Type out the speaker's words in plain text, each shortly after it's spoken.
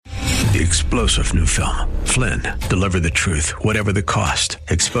The explosive new film, Flynn, deliver the truth, whatever the cost,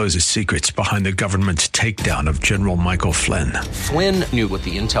 exposes secrets behind the government's takedown of General Michael Flynn. Flynn knew what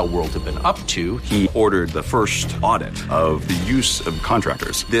the intel world had been up to. He ordered the first audit of the use of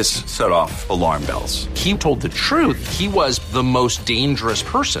contractors. This set off alarm bells. He told the truth. He was the most dangerous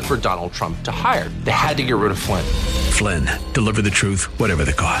person for Donald Trump to hire. They had to get rid of Flynn. Flynn, deliver the truth, whatever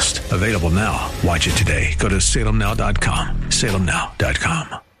the cost. Available now. Watch it today. Go to salemnow.com.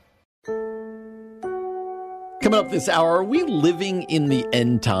 salemnow.com. Coming up this hour, are we living in the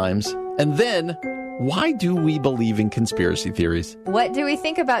end times? And then, why do we believe in conspiracy theories? What do we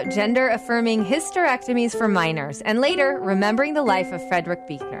think about gender-affirming hysterectomies for minors? And later, remembering the life of Frederick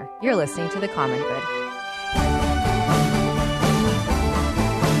Buechner. You're listening to The Common Good.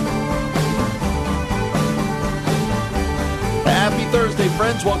 Happy Thursday,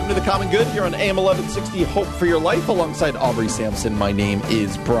 friends. Welcome to The Common Good here on AM 1160, Hope for Your Life, alongside Aubrey Sampson. My name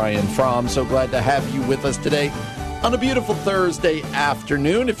is Brian Fromm. So glad to have you with us today on a beautiful Thursday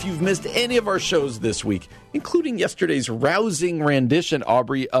afternoon. If you've missed any of our shows this week, including yesterday's rousing rendition,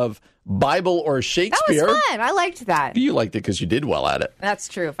 Aubrey, of Bible or Shakespeare. That was fun. I liked that. You liked it because you did well at it. That's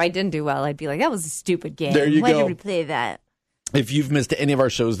true. If I didn't do well, I'd be like, that was a stupid game. There you Why go. did we play that? If you've missed any of our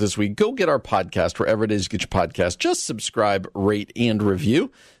shows this week, go get our podcast wherever it is you get your podcast. Just subscribe, rate, and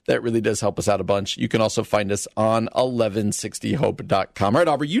review. That really does help us out a bunch. You can also find us on 1160hope.com. All right,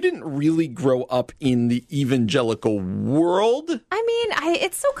 Aubrey, you didn't really grow up in the evangelical world. I mean,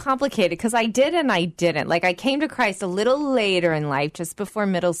 it's so complicated because I did and I didn't. Like, I came to Christ a little later in life, just before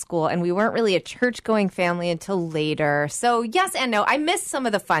middle school, and we weren't really a church-going family until later. So, yes and no. I missed some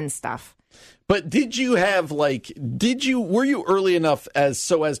of the fun stuff. But did you have, were you early enough as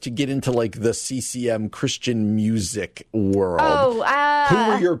to get into, the CCM Christian music world? Who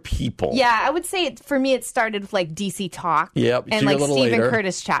were your people? Yeah, I would say for me it started with, DC Talk. Yep, and, so Stephen later.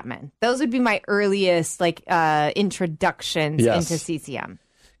 Curtis Chapman. Those would be my earliest, introductions into CCM.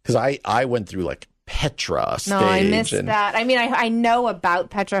 Because I went through, Petra stage. No, I missed that. I mean, I know about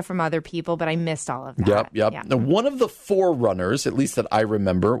Petra from other people, but I missed all of that. Yep. Yeah. Now, one of the forerunners, at least that I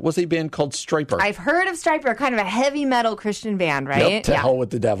remember, was a band called Stryper. I've heard of Stryper, kind of a heavy metal Christian band, right? Yep, To Hell with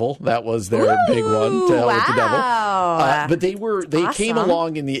the Devil. That was their big one, To Hell with the Devil. But they awesome. came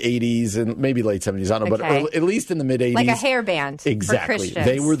along in the 80s and maybe late 70s, I don't know, but at least in the mid-80s. Like a hair band Exactly. for Christians.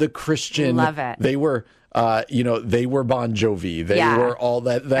 They were the Christian. Love it. They were... they were Bon Jovi. They were all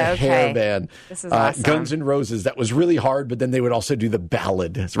that hair band. This is awesome. Guns N' Roses. That was really hard, but then they would also do the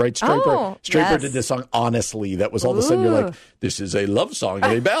ballad, right? Stryper did this song, Honestly. That was all of a sudden you're like, this is a love song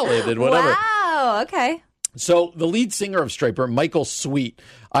and a ballad and whatever. Wow, okay. So the lead singer of Stryper, Michael Sweet,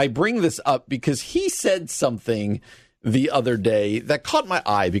 I bring this up because he said something the other day that caught my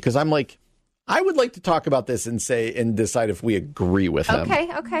eye because I'm like, I would like to talk about this and decide if we agree with him.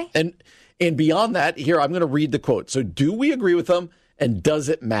 Okay. And beyond that, here, I'm going to read the quote. So do we agree with him, and does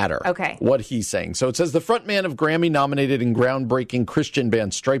it matter what he's saying? So it says, the frontman of Grammy-nominated and groundbreaking Christian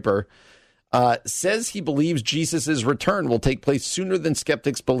band Stryper says he believes Jesus' return will take place sooner than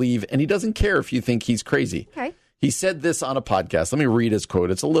skeptics believe, and he doesn't care if you think he's crazy. Okay. He said this on a podcast. Let me read his quote.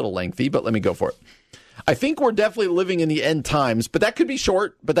 It's a little lengthy, but let me go for it. I think we're definitely living in the end times, but that could be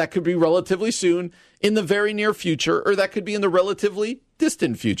short, but that could be relatively soon, in the very near future, or that could be in the relatively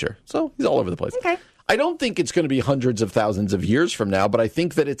distant future. So he's all over the place. Okay. I don't think it's going to be hundreds of thousands of years from now, but I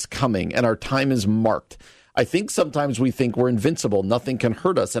think that it's coming and our time is marked. I think sometimes we think we're invincible. Nothing can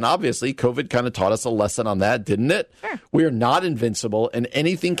hurt us. And obviously, COVID kind of taught us a lesson on that, didn't it? Sure. We are not invincible, and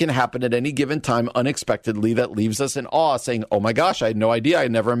anything can happen at any given time unexpectedly that leaves us in awe, saying, oh my gosh, I had no idea. I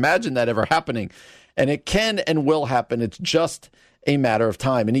never imagined that ever happening. And it can and will happen. It's just a matter of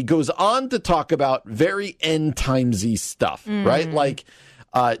time. And he goes on to talk about very end timesy stuff, right? Like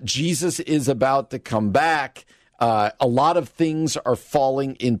Jesus is about to come back. A lot of things are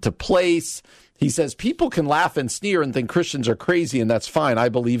falling into place. He says people can laugh and sneer and think Christians are crazy, and that's fine. I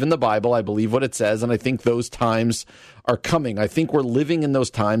believe in the Bible. I believe what it says, and I think those times are coming. I think we're living in those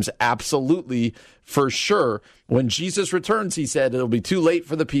times, absolutely, for sure. When Jesus returns, he said, it'll be too late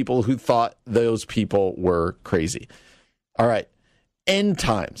for the people who thought those people were crazy. All right. End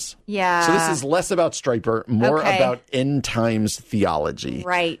times. Yeah. So this is less about Stryper, more about end times theology.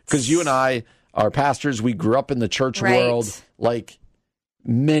 Right. Because you and I are pastors. We grew up in the church world.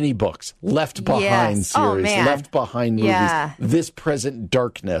 Many books, Left Behind series, Left Behind movies, This Present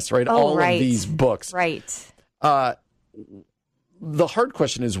Darkness, right? All of these books. Right. The hard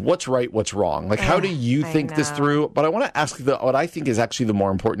question is, what's right, what's wrong? How do you think this through? But I want to ask what I think is actually the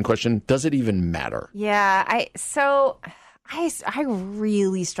more important question. Does it even matter? Yeah. I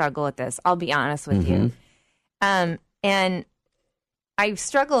really struggle with this. I'll be honest with you. And I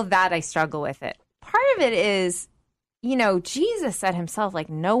struggle with it. Part of it is, Jesus said himself, like,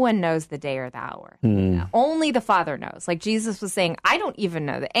 no one knows the day or the hour. Only the Father knows. Like Jesus was saying, I don't even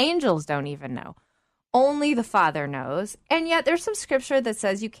know. The angels don't even know. Only the Father knows. And yet there's some scripture that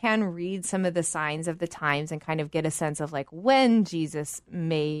says you can read some of the signs of the times and kind of get a sense of like when Jesus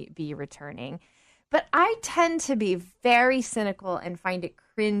may be returning. But I tend to be very cynical and find it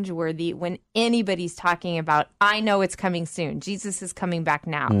cringeworthy when anybody's talking about, I know it's coming soon. Jesus is coming back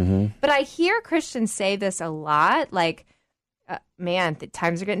now. But I hear Christians say this a lot, like, man, the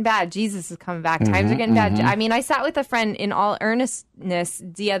times are getting bad. Jesus is coming back. Times are getting bad. I mean, I sat with a friend in all earnestness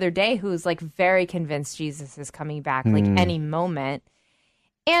the other day who's like very convinced Jesus is coming back like any moment.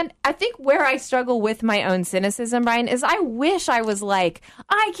 And I think where I struggle with my own cynicism, Brian, is I wish I was like,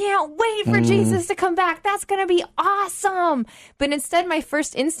 I can't wait for Jesus to come back. That's going to be awesome. But instead, my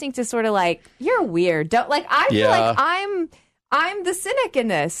first instinct is sort of like, you're weird. Don't like, I feel like I'm the cynic in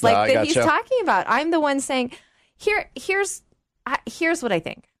this, like that he's talking about. I'm the one saying, here's what I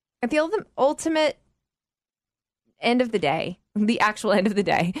think. At the ultimate end of the day, the actual end of the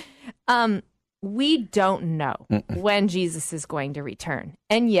day, we don't know when Jesus is going to return.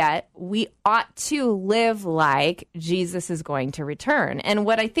 And yet we ought to live like Jesus is going to return. And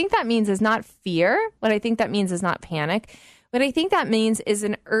what I think that means is not fear. What I think that means is not panic. What I think that means is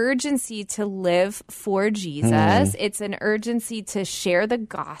an urgency to live for Jesus. It's an urgency to share the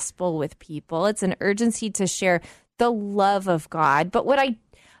gospel with people. It's an urgency to share the love of God. But what I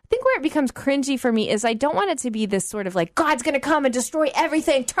think where it becomes cringy for me is I don't want it to be this sort of like, God's going to come and destroy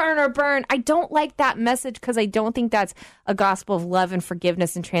everything, turn or burn. I don't like that message because I don't think that's a gospel of love and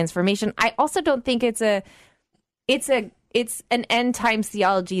forgiveness and transformation. I also don't think it's an end times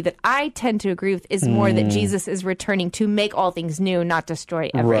theology that I tend to agree with is more that Jesus is returning to make all things new, not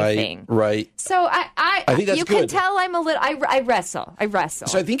destroy everything. Right. So I think that's good. Can tell I'm a little, I wrestle.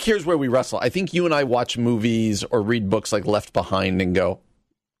 So I think here's where we wrestle. I think you and I watch movies or read books like Left Behind and go,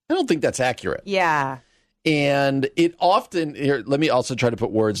 I don't think that's accurate. Yeah. And it often, here, let me also try to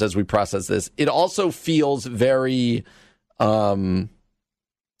put words as we process this. It also feels very,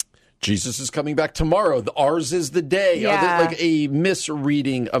 Jesus is coming back tomorrow. Ours is the day. Yeah. Like a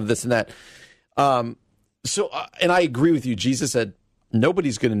misreading of this and that. And I agree with you. Jesus said,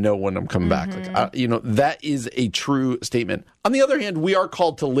 nobody's going to know when I'm coming back. Like, that is a true statement. On the other hand, we are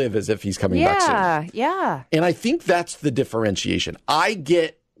called to live as if he's coming back soon. Yeah. And I think that's the differentiation. I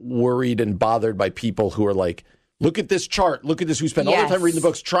get worried and bothered by people who are like, look at this chart. Look at this. Who spend all their time reading the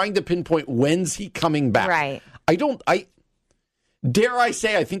books, trying to pinpoint when's he coming back. Right. Dare I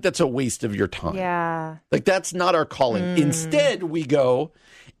say, I think that's a waste of your time. Yeah. Like, that's not our calling. Instead, we go,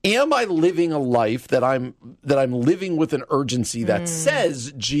 am I living a life that I'm living with an urgency that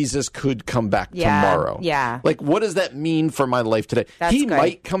says Jesus could come back tomorrow? Yeah. Like, what does that mean for my life today? He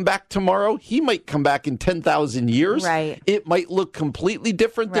might come back tomorrow. He might come back in 10,000 years. Right. It might look completely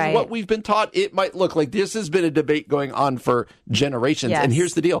different than what we've been taught. It might look like this has been a debate going on for generations. Yes. And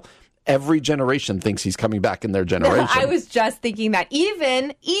here's the deal. Every generation thinks he's coming back in their generation. I was just thinking that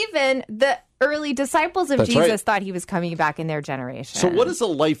even the early disciples of Jesus thought he was coming back in their generation. So what does a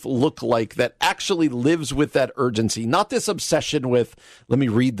life look like that actually lives with that urgency? Not this obsession with, let me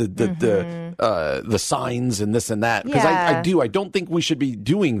read the signs and this and that. Because I don't think we should be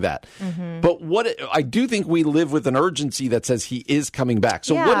doing that. But I do think we live with an urgency that says he is coming back.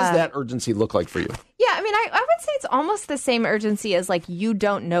 So what does that urgency look like for you? Yeah, I mean, I would say it's almost the same urgency as like you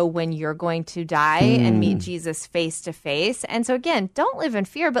don't know when you're going to die and meet Jesus face to face. And so again, don't live in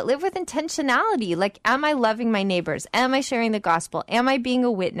fear, but live with intentionality. Like, am I loving my neighbors? Am I sharing the gospel? Am I being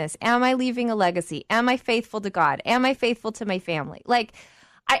a witness? Am I leaving a legacy? Am I faithful to God? Am I faithful to my family? Like,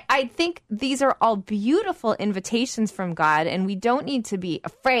 I think these are all beautiful invitations from God, and we don't need to be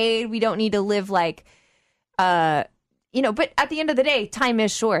afraid. We don't need to live like, but at the end of the day, time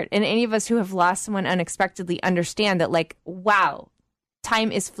is short. And any of us who have lost someone unexpectedly understand that, like, wow,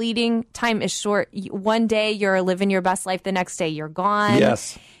 time is fleeting. Time is short. One day you're living your best life. The next day you're gone.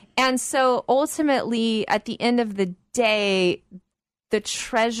 Yes. And so ultimately, at the end of the day, the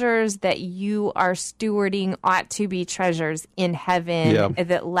treasures that you are stewarding ought to be treasures in heaven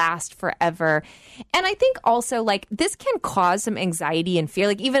that last forever. And I think also, like, this can cause some anxiety and fear.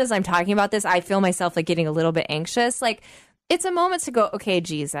 Like, even as I'm talking about this, I feel myself like getting a little bit anxious. Like, it's a moment to go, okay,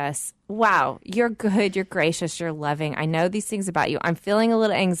 Jesus, wow, you're good, you're gracious, you're loving. I know these things about you. I'm feeling a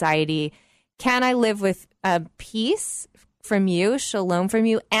little anxiety. Can I live with peace from you, shalom from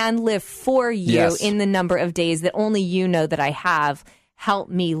you, and live for you in the number of days that only you know that I have? Help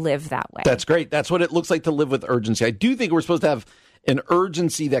me live that way. That's great. That's what it looks like to live with urgency. I do think we're supposed to have an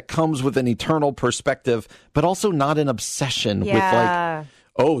urgency that comes with an eternal perspective, but also not an obsession with like,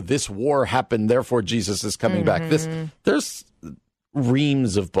 oh, this war happened, therefore Jesus is coming back. There's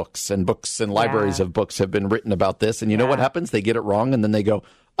reams of books and libraries of books have been written about this. And you know what happens? They get it wrong and then they go,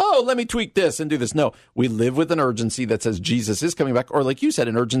 oh, let me tweak this and do this. No, we live with an urgency that says Jesus is coming back. Or like you said,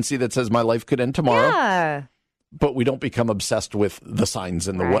 an urgency that says my life could end tomorrow. Yeah. But we don't become obsessed with the signs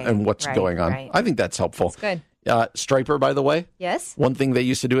and what's going on. Right. I think that's helpful. That's good. Stryper, by the way. Yes. One thing they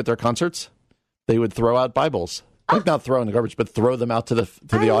used to do at their concerts, they would throw out Bibles. Like not throw in the garbage, but throw them out to the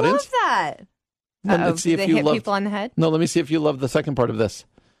audience. I love that. Let's see if they you hit love people on the head? No, let me see if you love the second part of this.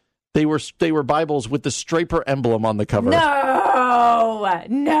 They were Bibles with the Stryper emblem on the cover.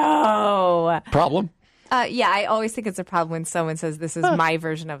 No. Problem? Yeah, I always think it's a problem when someone says this is my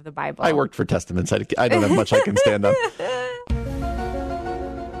version of the Bible. I worked for Testaments. I don't have much I can stand on.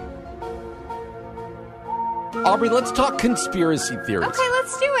 Aubrey, let's talk conspiracy theories. Okay,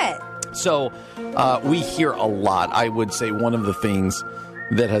 let's do it. So we hear a lot. I would say one of the things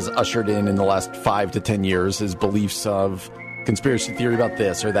that has ushered in the last 5 to 10 years is beliefs of conspiracy theory about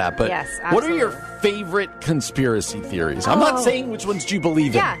this or that. But yes, what are your favorite conspiracy theories? I'm not saying which ones do you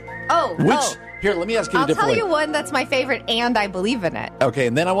believe in. Yeah. Here, let me ask you a I'll different tell you way. one that's my favorite and I believe in it. Okay,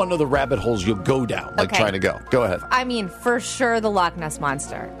 and then I want to know the rabbit holes you'll go down, like trying to go. Go ahead. I mean, for sure, the Loch Ness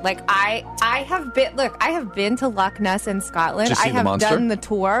Monster. Like, I have been to Loch Ness in Scotland. Did you see I the have monster? done the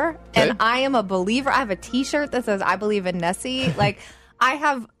tour, Okay. and I am a believer. I have a T-shirt that says "I believe in Nessie." Like, I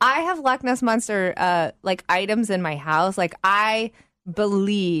have Loch Ness Monster like items in my house. Like, I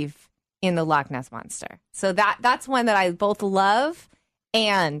believe in the Loch Ness Monster. So that's one that I both love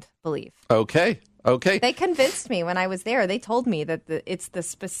and believe. Okay. They convinced me when I was there. They told me that it's the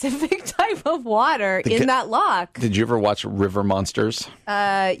specific type of water in that loch. Did you ever watch River Monsters?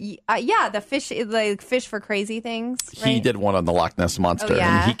 Yeah, the fish for crazy things. Right? He did one on the Loch Ness Monster,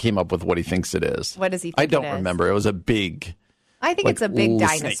 and he came up with what he thinks it is. What does he think I don't it is? remember. It was a big... I think it's a big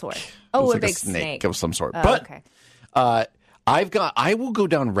dinosaur. Snake. Oh, it was a like big snake of some sort. Oh, But okay. I will go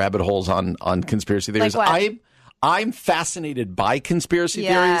down rabbit holes on conspiracy theories. Like what? I'm fascinated by conspiracy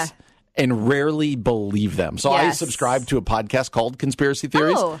Yeah. theories and rarely believe them. So I Yes. subscribe to a podcast called Conspiracy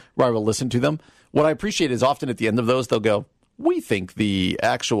Theories where I will listen to them. What I appreciate is often at the end of those, they'll go, we think the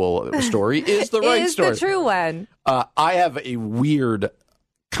actual story is the right story. Is the true one. I have a weird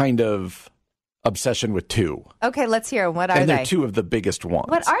kind of obsession with two. Okay, let's hear them. What are And they? they're two of the biggest ones.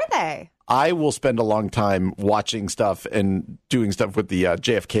 What are they? I will spend a long time watching stuff and doing stuff with the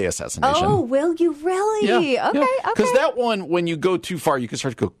JFK assassination. Oh, will you really? Okay. Because that one, when you go too far, you can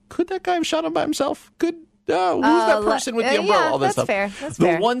start to go, could that guy have shot him by himself? Who's that person with the umbrella? yeah, All that that's stuff. fair. That's the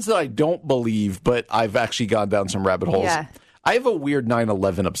fair. ones that I don't believe, but I've actually gone down some rabbit holes. Yeah. I have a weird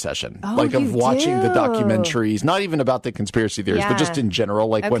 9/11 obsession, Oh, like of you watching the do. documentaries, not even about the conspiracy theories, but Yeah. just in general.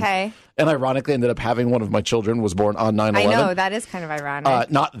 Like Okay. and ironically, ended up having one of my children was born on 9/11. I know, that is kind of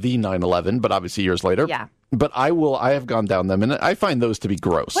ironic. Not the 9/11, but obviously years later. Yeah. But I have gone down them, and I find those to be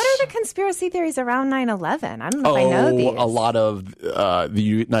gross. What are the conspiracy theories around 9/11? I don't know if I know these. A lot of the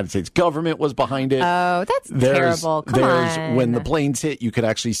United States government was behind it. Oh, that's terrible. Come on. When the planes hit, you could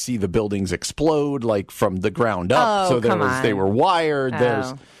actually see the buildings explode, like from the ground up. Oh, So come on. they were wired. Oh.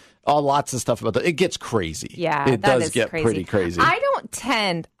 There's lots of stuff about that. It gets crazy. Yeah, it that does is get crazy. pretty crazy. I don't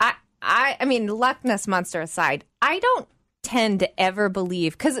tend. I mean, Loch Ness Monster aside, I don't tend to ever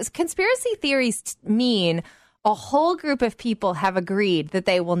believe because conspiracy theories mean a whole group of people have agreed that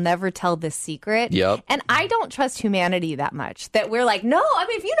they will never tell this secret. Yep. And I don't trust humanity that much that we're like, no, I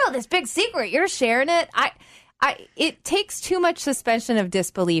mean, if you know this big secret, you're sharing it. It takes too much suspension of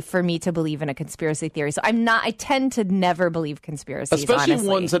disbelief for me to believe in a conspiracy theory. So I tend to never believe conspiracies, Especially honestly.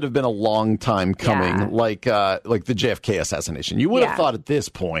 ones that have been a long time coming, Yeah. like the JFK assassination. You would have thought at this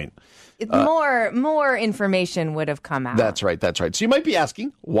point. More information would have come out. That's right. So you might be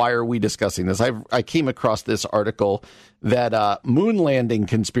asking, why are we discussing this? I came across this article that moon landing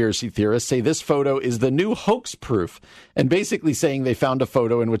conspiracy theorists say this photo is the new hoax proof, and basically saying they found a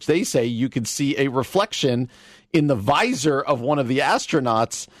photo in which they say you could see a reflection in the visor of one of the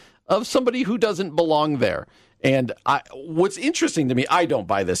astronauts of somebody who doesn't belong there. And what's interesting to me, I don't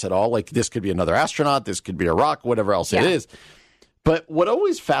buy this at all. Like, this could be another astronaut, this could be a rock, whatever else it is. But what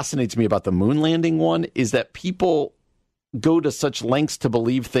always fascinates me about the moon landing one is that people go to such lengths to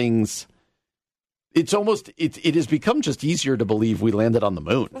believe things. It's almost, it has become just easier to believe we landed on the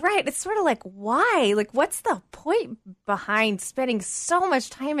moon. Right. It's sort of like, why? Like, what's the point behind spending so much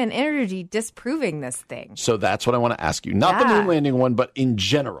time and energy disproving this thing? So that's what I want to ask you. Not the moon landing one, but in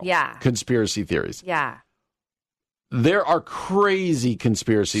general. Yeah. Conspiracy theories. Yeah. There are crazy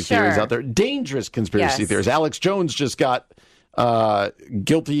conspiracy theories out there. Dangerous conspiracy theories. Alex Jones just got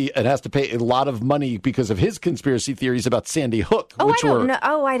guilty and has to pay a lot of money because of his conspiracy theories about Sandy Hook. I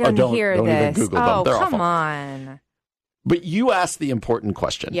don't hear don't this. Even Google them. They're come awful. on. But you asked the important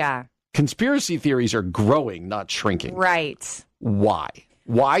question. Yeah. Conspiracy theories are growing, not shrinking. Right. Why?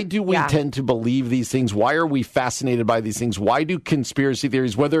 Why do we tend to believe these things? Why are we fascinated by these things? Why do conspiracy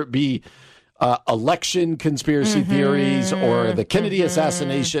theories, whether it be election conspiracy theories or the Kennedy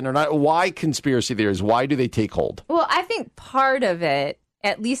assassination or not, why conspiracy theories? Why do they take hold? Well, I think part of it,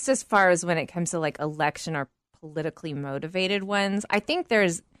 at least as far as when it comes to like election or politically motivated ones, I think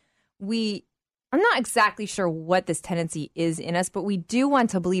I'm not exactly sure what this tendency is in us, but we do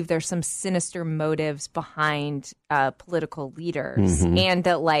want to believe there's some sinister motives behind political leaders and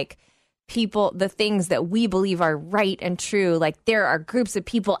that like people, the things that we believe are right and true, like there are groups of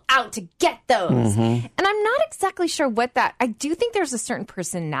people out to get those. And I'm not exactly sure what that, I do think there's a certain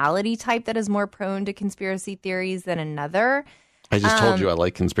personality type that is more prone to conspiracy theories than another. I just told you I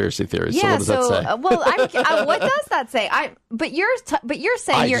like conspiracy theories. Yeah, so what does that say? Well, what does that say? But you're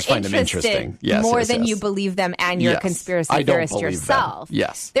saying you're interested more than you believe them, and you're a conspiracy theorist yourself. Them.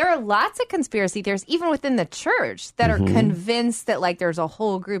 Yes, there are lots of conspiracy theorists, even within the church, that are convinced that like there's a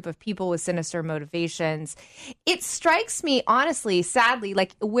whole group of people with sinister motivations. It strikes me, honestly, sadly,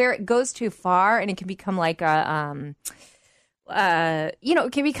 like where it goes too far, and it can become like a,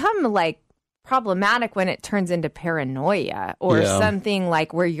 it can become like problematic when it turns into paranoia or something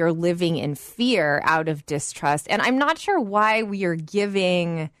like where you're living in fear out of distrust. And I'm not sure why we're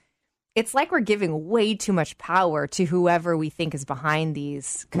giving way too much power to whoever we think is behind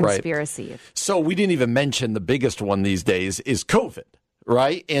these conspiracies. Right. So we didn't even mention the biggest one these days is COVID,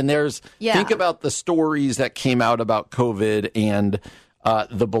 right? And think about the stories that came out about COVID and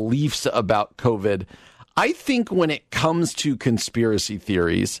the beliefs about COVID. I think when it comes to conspiracy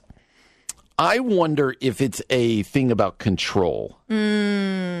theories, I wonder if it's a thing about control.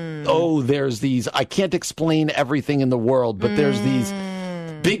 Oh, there's these, I can't explain everything in the world, but there's these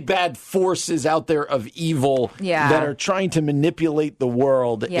big bad forces out there of evil that are trying to manipulate the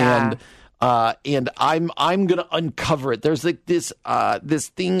world. And I'm going to uncover it. There's like this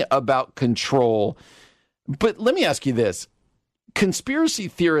thing about control. But let me ask you this. Conspiracy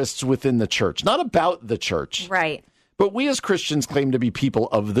theorists within the church, not about the church. Right. But we as Christians claim to be people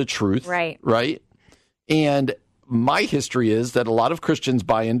of the truth, right? And my history is that a lot of Christians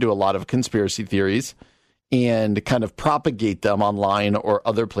buy into a lot of conspiracy theories and kind of propagate them online or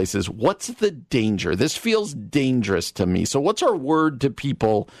other places. What's the danger? This feels dangerous to me. So what's our word to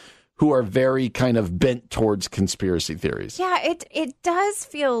people who are very kind of bent towards conspiracy theories? Yeah, it does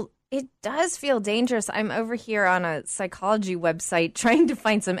feel dangerous. I'm over here on a psychology website trying to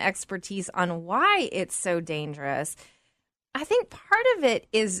find some expertise on why it's so dangerous. I think part of it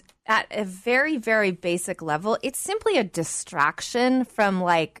is at a very, very basic level. It's simply a distraction from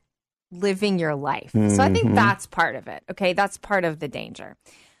like living your life. So I think that's part of it. Okay, that's part of the danger.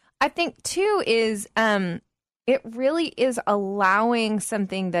 I think too is it really is allowing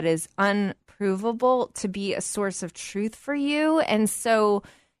something that is unprovable to be a source of truth for you, and so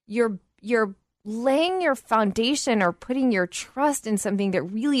you're laying your foundation or putting your trust in something that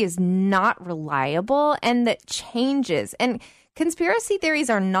really is not reliable and that changes. And conspiracy theories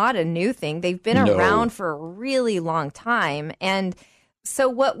are not a new thing. They've been around for a really long time. And so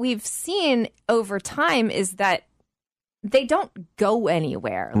what we've seen over time is that they don't go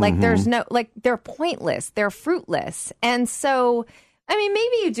anywhere. Like there's no, like they're pointless, they're fruitless. And so, I mean,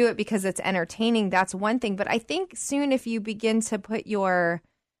 maybe you do it because it's entertaining. That's one thing. But I think soon if you begin to put your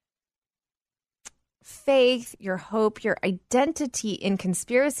faith, your hope, your identity in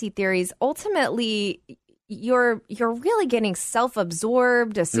conspiracy theories, ultimately you're really getting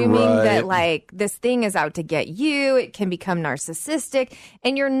self-absorbed, assuming that like this thing is out to get you. It can become narcissistic,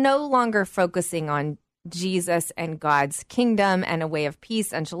 and you're no longer focusing on Jesus and God's kingdom and a way of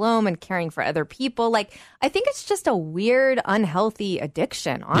peace and shalom and caring for other people. Like, I think it's just a weird, unhealthy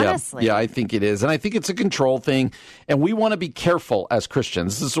addiction, honestly. Yeah, I think it is. And I think it's a control thing. And we want to be careful as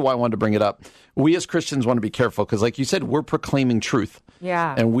Christians. This is why I wanted to bring it up. We as Christians want to be careful because, like you said, we're proclaiming truth.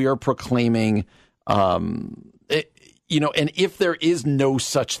 Yeah. And we are proclaiming, and if there is no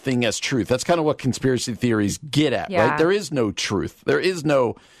such thing as truth, that's kind of what conspiracy theories get at, right? There is no truth. There is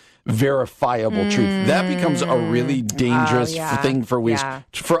no verifiable truth. That becomes a really dangerous thing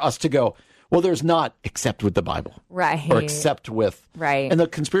for us to go, Well, there's not, except with the Bible. Right. Or except with. Right. And the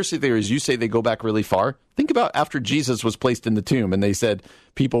conspiracy theories, you say they go back really far. Think about after Jesus was placed in the tomb and they said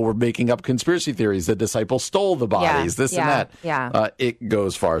people were making up conspiracy theories. The disciples stole the bodies, and that. Yeah. It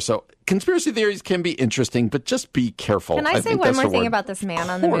goes far. So conspiracy theories can be interesting, but just be careful. Can I say one more thing word. about this man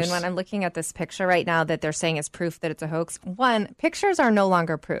on the moon? When I'm looking at this picture right now that they're saying is proof that it's a hoax. One, pictures are no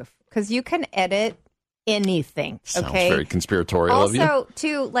longer proof because you can edit anything. Sounds okay. very conspiratorial of you. Also,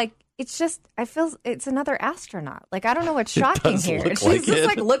 too, like, it's just, I feel it's another astronaut. Like, I don't know what's shocking here. It's just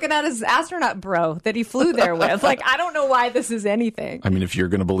like looking at his astronaut bro that he flew there with. Like, I don't know why this is anything. I mean, if you're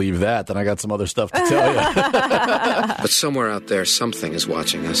going to believe that, then I got some other stuff to tell you. But somewhere out there, something is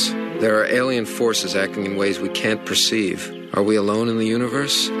watching us. There are alien forces acting in ways we can't perceive. Are we alone in the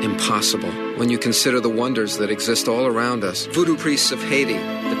universe? Impossible. When you consider the wonders that exist all around us, voodoo priests of Haiti,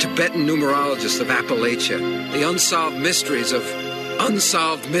 the Tibetan numerologists of Appalachia, the unsolved mysteries of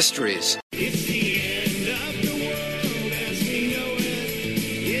unsolved mysteries. It's the end of the world as we know it.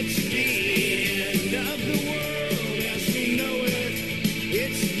 It's the end of the world as we know it.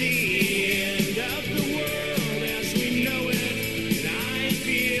 It's the end of the world as we know it. And I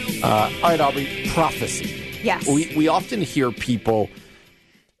feel... All right, Aubrey, prophecy. Yes. We often hear people,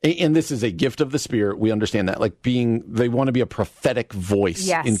 and this is a gift of the Spirit, we understand that, like they want to be a prophetic voice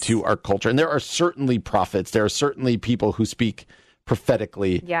into our culture. And there are certainly prophets. There are certainly people who speak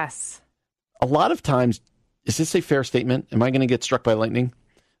prophetically. Yes. A lot of times, is this a fair statement? Am I going to get struck by lightning?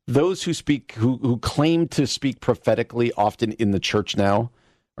 Those who speak, who claim to speak prophetically often in the church now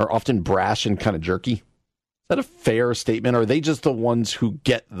are often brash and kind of jerky. Is that a fair statement? Or are they just the ones who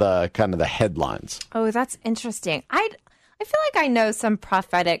get the kind of the headlines? Oh, that's interesting. I feel like I know some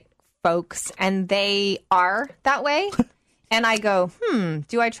prophetic folks and they are that way. And I go,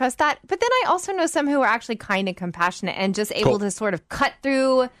 do I trust that? But then I also know some who are actually kind and compassionate and just able to sort of cut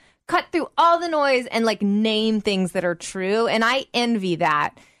through all the noise and like name things that are true. And I envy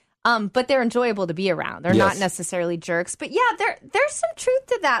that. But they're enjoyable to be around. They're not necessarily jerks. But yeah, there's some truth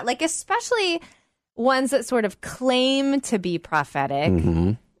to that. Like especially ones that sort of claim to be prophetic.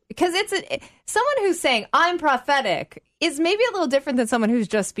 Mm-hmm. Because someone who's saying, I'm prophetic, is maybe a little different than someone who's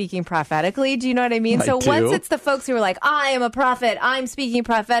just speaking prophetically. Do you know what I mean? Once it's the folks who are like, I am a prophet, I'm speaking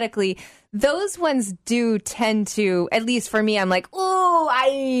prophetically, those ones do tend to, at least for me, I'm like, oh,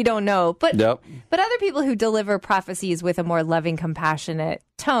 I don't know. But other people who deliver prophecies with a more loving, compassionate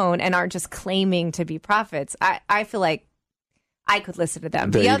tone and aren't just claiming to be prophets, I feel like I could listen to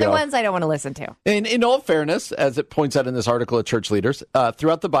them. The other ones I don't want to listen to. And in all fairness, as it points out in this article of Church Leaders,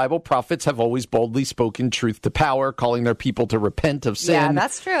 throughout the Bible, prophets have always boldly spoken truth to power, calling their people to repent of sin. Yeah,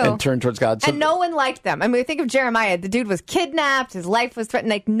 that's true. And turn towards God. And no one liked them. I mean, think of Jeremiah. The dude was kidnapped. His life was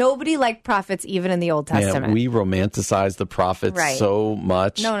threatened. Like, nobody liked prophets even in the Old Testament. Yeah, we romanticize the prophets so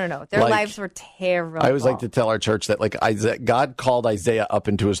much. No. Their lives were terrible. I always like to tell our church that like God called Isaiah up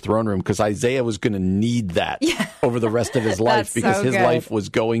into his throne room because Isaiah was going to need that over the rest of his life because his life was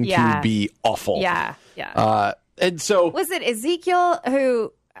going to be awful. Yeah. And so was it Ezekiel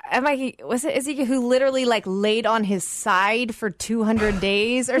who literally like laid on his side for 200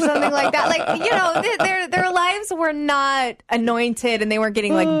 days or something like that? Like, their lives were not anointed and they weren't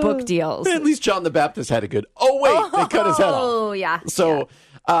getting like book deals. At least John the Baptist had a good. Oh wait, they cut his head off. Oh yeah. So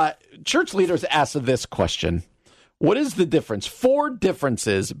church leaders asked this question. What is the difference? 4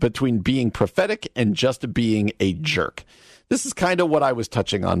 differences between being prophetic and just being a jerk. This is kind of what I was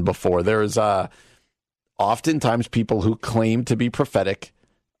touching on before. There's oftentimes people who claim to be prophetic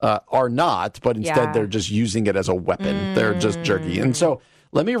are not, but instead they're just using it as a weapon. They're just jerky. And so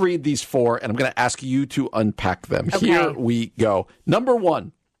let me read these 4, and I'm going to ask you to unpack them. Okay. Here we go. Number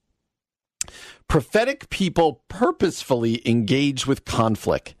 1, prophetic people purposefully engage with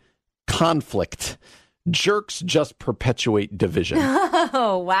conflict. Jerks just perpetuate division.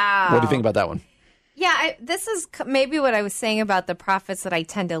 Oh, wow. What do you think about that one? Yeah, this is maybe what I was saying about the prophets that I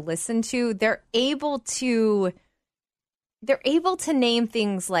tend to listen to. They're able to name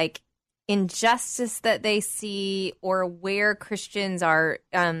things like injustice that they see or where Christians are,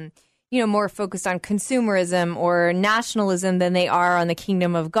 more focused on consumerism or nationalism than they are on the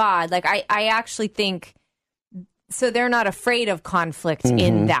kingdom of God. Like, I actually think... So they're not afraid of conflict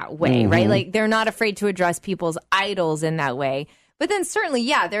in that way, right? Like, they're not afraid to address people's idols in that way. But then certainly,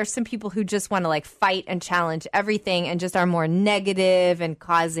 there are some people who just want to like fight and challenge everything and just are more negative and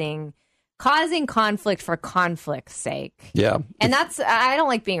causing conflict for conflict's sake. Yeah. And I don't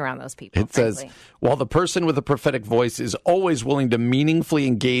like being around those people. It says, while the person with a prophetic voice is always willing to meaningfully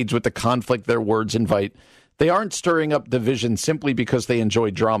engage with the conflict their words invite, they aren't stirring up division simply because they enjoy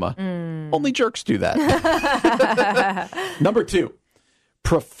drama. Only jerks do that. Number 2,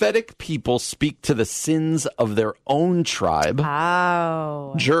 Prophetic people speak to the sins of their own tribe.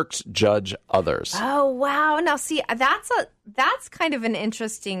 Oh. Jerks judge others. Oh, wow. Now, see, that's kind of an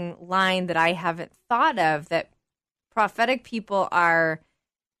interesting line that I haven't thought of, that prophetic people are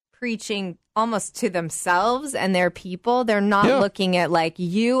preaching almost to themselves and their people. They're not looking at like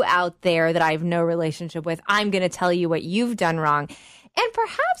you out there that I have no relationship with. I'm going to tell you what you've done wrong. And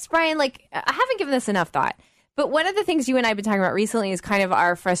perhaps, Brian, like, I haven't given this enough thought, but one of the things you and I have been talking about recently is kind of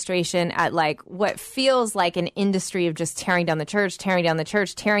our frustration at like what feels like an industry of just tearing down the church, tearing down the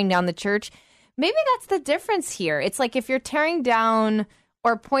church, tearing down the church. Maybe that's the difference here. It's like if you're tearing down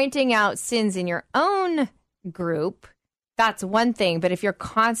or pointing out sins in your own group, that's one thing. But if you're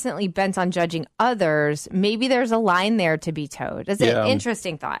constantly bent on judging others, maybe there's a line there to be towed. It's an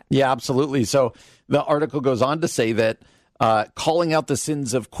interesting thought. Yeah, absolutely. So the article goes on to say that calling out the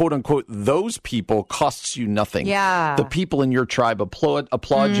sins of, quote unquote, those people costs you nothing. Yeah. The people in your tribe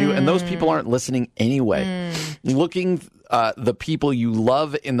applaud you, and those people aren't listening anyway. Looking the people you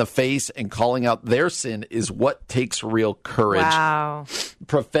love in the face and calling out their sin is what takes real courage. Wow.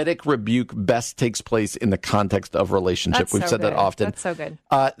 Prophetic rebuke best takes place in the context of relationship. That's We've so said that good. often. That's so good.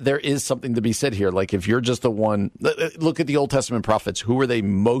 There is something to be said here. Like if you're just the one, look at the Old Testament prophets. Who were they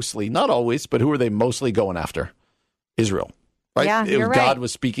mostly, not always, but who were they mostly going after? Israel. Right? Yeah, you're right. God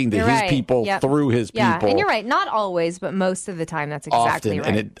was speaking to his people through his people. Yeah, and you're right. Not always, but most of the time, that's exactly right.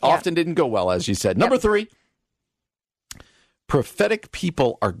 And it often didn't go well, as you said. Number 3, prophetic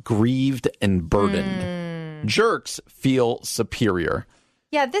people are grieved and burdened. Jerks feel superior.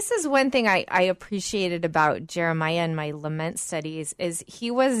 Yeah, this is one thing I appreciated about Jeremiah in my lament studies is he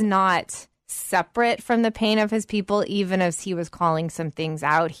was not separate from the pain of his people, even as he was calling some things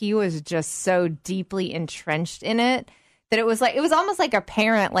out. He was just so deeply entrenched in it that it was almost like a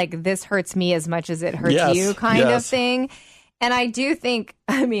parent, like, this hurts me as much as it hurts you kind of thing. And I do think,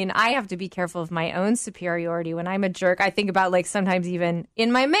 I mean, I have to be careful of my own superiority. When I'm a jerk, I think about, like, sometimes even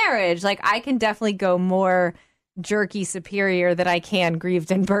in my marriage, like, I can definitely go more jerky superior than I can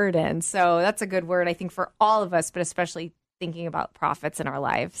grieved and burdened. So that's a good word, I think, for all of us, but especially thinking about prophets in our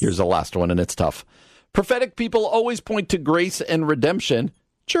lives. Here's the last one, and it's tough. Prophetic people always point to grace and redemption.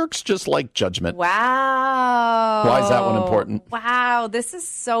 Jerks just like judgment. Wow. Why is that one important? Wow, this is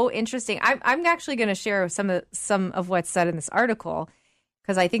so interesting. I'm actually going to share some of what's said in this article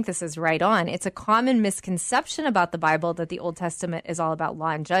because I think this is right on. It's a common misconception about the Bible that the Old Testament is all about law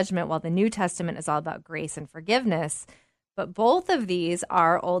and judgment, while the New Testament is all about grace and forgiveness. But both of these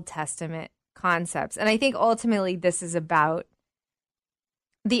are Old Testament concepts. And I think ultimately this is about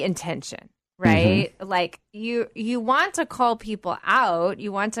the intention. Right? Mm-hmm. Like you want to call people out.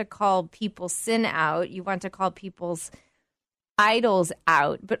 You want to call people's sin out. You want to call people's idols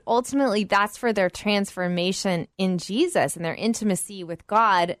out. But ultimately, that's for their transformation in Jesus and their intimacy with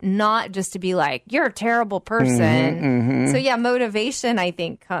God, not just to be like, you're a terrible person. Mm-hmm. So yeah, motivation, I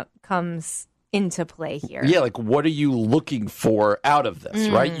think, comes into play here. Yeah, like what are you looking for out of this,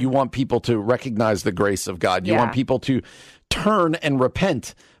 right? You want people to recognize the grace of God. You want people to turn and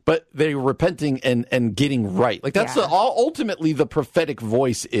repent, but they're repenting and getting right. Like that's ultimately the prophetic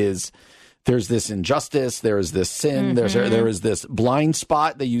voice is there's this injustice, there is this sin, there is this blind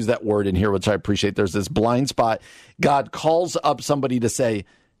spot. They use that word in here, which I appreciate. There's this blind spot. God calls up somebody to say,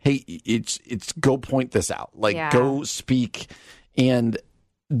 hey, it's go point this out. Like go speak. And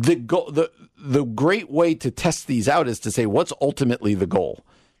the great way to test these out is to say, what's ultimately the goal?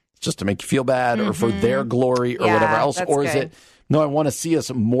 It's just to make you feel bad or for their glory or whatever else? Or is it, no, I want to see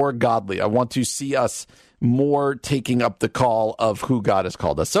us more godly. I want to see us more taking up the call of who God has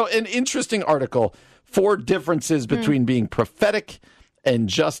called us. So an interesting article, 4 differences between being prophetic and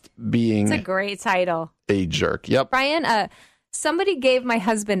just being It's a great title. A jerk. Yep. Brian, somebody gave my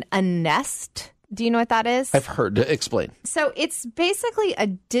husband a Nest. Do you know what that is? I've heard. Explain. So it's basically a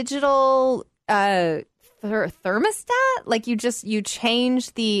digital thermostat. Like you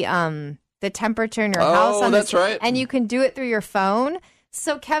change the temperature in your house. Oh, that's right. And you can do it through your phone.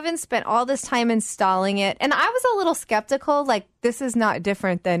 So Kevin spent all this time installing it. And I was a little skeptical. Like, this is not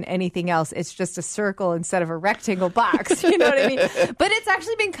different than anything else. It's just a circle instead of a rectangle box. You know what I mean? But it's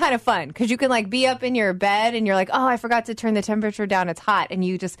actually been kind of fun because you can like be up in your bed and you're like, oh, I forgot to turn the temperature down. It's hot. And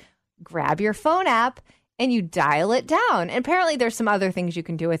you just grab your phone app and you dial it down. And apparently there's some other things you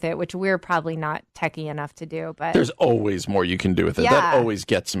can do with it, which we're probably not techie enough to do. But there's always more you can do with it. Yeah. That always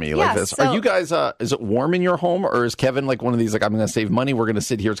gets me like this. so- Are you guys, is it warm in your home, or is Kevin like one of these, like, I'm going to save money, we're going to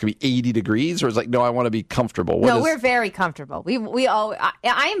sit here, it's going to be 80 degrees, or is like, no, I want to be comfortable? We're very comfortable.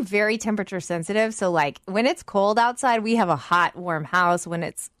 I am very temperature sensitive. So like when it's cold outside, we have a hot, warm house. When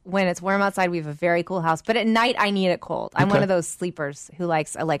it's warm outside, we have a very cool house. But at night, I need it cold. I'm one of those sleepers who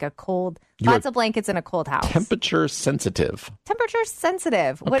likes a cold, lots of blankets in a cold house. Temperature sensitive. Temperature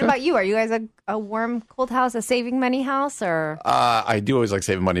sensitive. What Okay. about you? Are you guys a warm, cold house, a saving money house, or? I do always like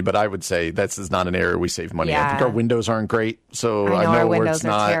saving money, but I would say this is not an area we save money. I think Yeah. our windows aren't great, so I know I know our where windows it's are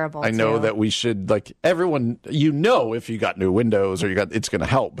not. terrible, I know too. that we should, like, everyone, if you got new windows or it's going to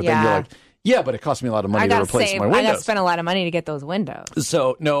help, but then you're Yeah. like, yeah, but it costs me a lot of money I to gotta replace save. my I gotta windows. spend a lot of money to get those windows.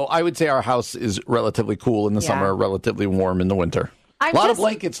 So no, I would say our house is relatively cool in the Yeah. summer, relatively warm in the winter. I'm a lot of just-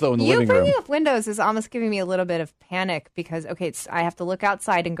 blankets though in the you living room. bringing up windows is almost giving me a little bit of panic because I have to look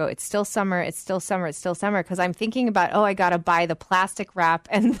outside and go, it's still summer, it's still summer, it's still summer, because I'm thinking about, I gotta buy the plastic wrap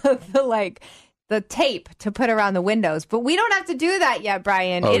and the tape to put around the windows. But we don't have to do that yet,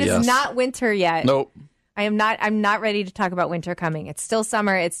 Brian. Oh, It is yes. not winter yet. Nope. I'm not ready to talk about winter coming. It's still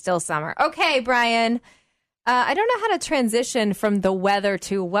summer. It's still summer. Okay, Brian. I don't know how to transition from the weather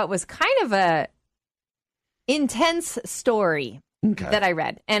to what was kind of a intense story that I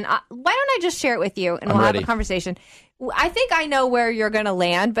read. And why don't I just share it with you and I'm we'll ready. have a conversation. I think I know where you're going to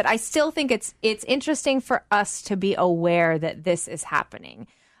land, but I still think it's interesting for us to be aware that this is happening.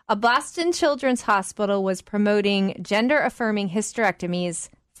 A Boston Children's Hospital was promoting gender-affirming hysterectomies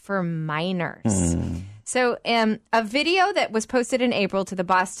for minors. So a video that was posted in April to the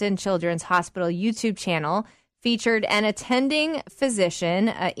Boston Children's Hospital YouTube channel featured an attending physician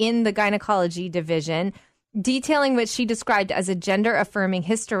in the gynecology division detailing what she described as a gender-affirming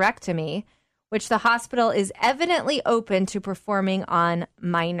hysterectomy, which the hospital is evidently open to performing on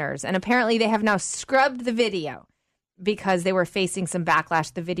minors. And apparently they have now scrubbed the video because they were facing some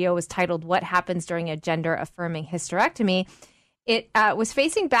backlash. The video was titled, "What Happens During a Gender-Affirming Hysterectomy?" It was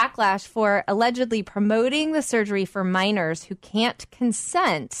facing backlash for allegedly promoting the surgery for minors who can't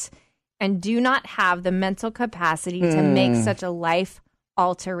consent and do not have the mental capacity to make such a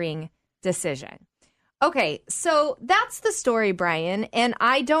life-altering decision. Okay, so that's the story, Brian. And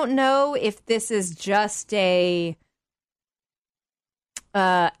I don't know if this is just a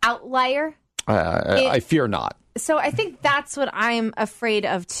outlier. I fear not. So I think that's what I'm afraid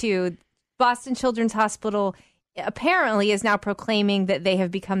of, too. Boston Children's Hospital apparently is now proclaiming that they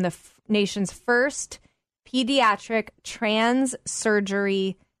have become the nation's first pediatric trans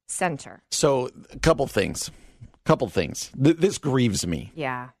surgery center. So a couple things. This grieves me.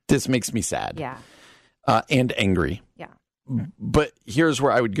 Yeah. This makes me sad. Yeah. And angry. Yeah. But here's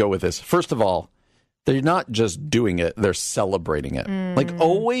where I would go with this. First of all, they're not just doing it, they're celebrating it. Like,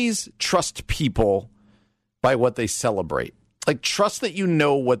 always trust people by what they celebrate. Like, trust that you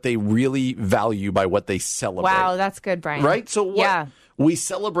know what they really value by what they celebrate. Wow, that's good, Brian. Right? So we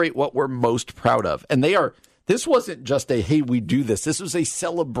celebrate what we're most proud of. And this wasn't just a, hey, we do this. This was a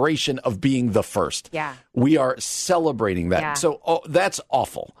celebration of being the first. Yeah. We are celebrating that. Yeah. So that's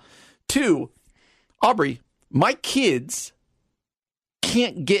awful. 2, Aubrey, my kids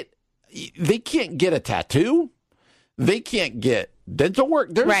can't get a tattoo. They can't get dental work.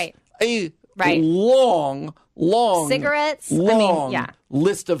 There's Right. a Right. long Cigarettes? long yeah.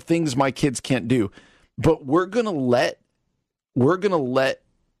 list of things my kids can't do. But we're gonna let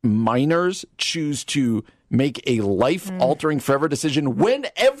minors choose to make a life-altering forever decision when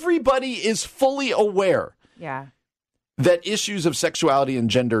everybody is fully aware Yeah. that issues of sexuality and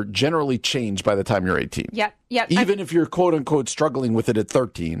gender generally change by the time you're 18. Yep. Even if you're quote-unquote struggling with it at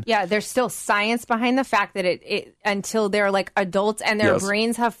 13. Yeah, there's still science behind the fact that it until they're like adults and their Yes.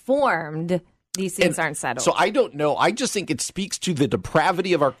 brains have formed, these things aren't settled. So I don't know. I just think it speaks to the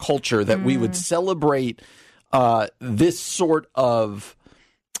depravity of our culture that we would celebrate this sort of,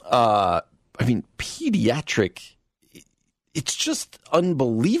 pediatric. It's just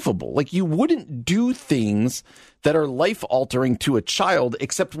unbelievable. Like, you wouldn't do things that are life-altering to a child,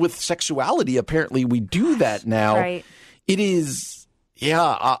 except with sexuality. Apparently, we do that now. Right. It is,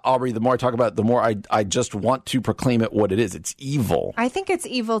 Aubrey, the more I talk about it, the more I just want to proclaim it what it is. It's evil. I think it's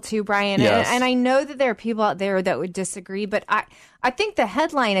evil too, Brian. Yes. And I know that there are people out there that would disagree, but I think the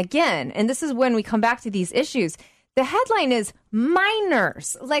headline, again, and this is when we come back to these issues, the headline is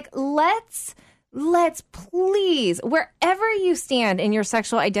minors. Like, let's please, wherever you stand in your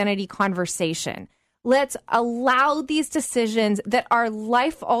sexual identity conversation, let's allow these decisions that are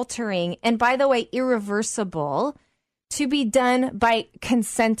life-altering and, by the way, irreversible to be done by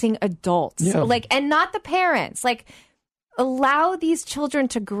consenting adults. Yeah. Like, and not the parents. Like, allow these children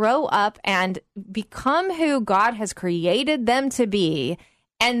to grow up and become who God has created them to be.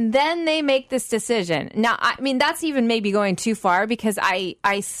 And then they make this decision. Now, I mean, that's even maybe going too far, because I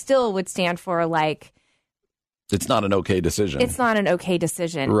still would stand for, like, It's not an okay decision. it's not an okay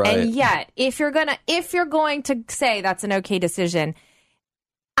decision. Right. And yet, if you're going to say that's an okay decision,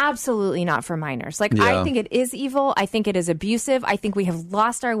 absolutely not for minors. Like, Yeah. I think it is evil. I think it is abusive. I think we have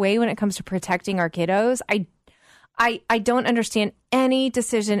lost our way when it comes to protecting our kiddos. I don't understand any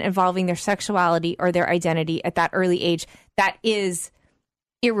decision involving their sexuality or their identity at that early age that is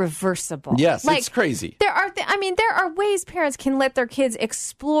irreversible. Yes, like, it's crazy. There are ways parents can let their kids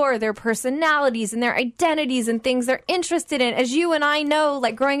explore their personalities and their identities and things they're interested in. As you and I know,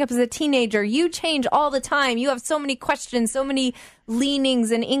 like, growing up as a teenager, you change all the time. You have so many questions, so many leanings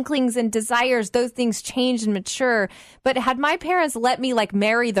and inklings and desires. Those things change and mature. But had my parents let me, like,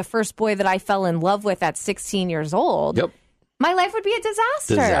 marry the first boy that I fell in love with at 16 years old, Yep. my life would be a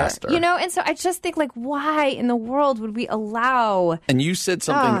disaster. Disaster. And so I just think, like, why in the world would we allow... And you said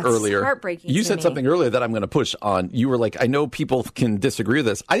something it's earlier. heartbreaking You to said me. something earlier that I'm going to push on. You were like, I know people can disagree with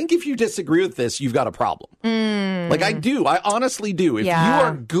this. I think if you disagree with this, you've got a problem. Like, I do. I honestly do. If Yeah. you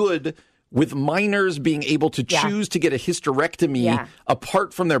are good with minors being able to Yeah. choose to get a hysterectomy Yeah.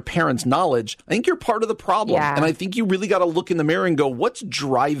 apart from their parents' knowledge, I think you're part of the problem. Yeah. And I think you really got to look in the mirror and go, what's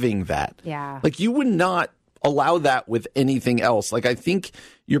driving that? Yeah. Like, you would not allow that with anything else. Like, I think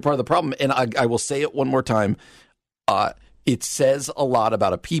you're part of the problem. And I will say it one more time. It says a lot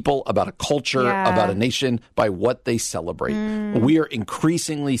about a people, about a culture, Yeah. about a nation by what they celebrate. We are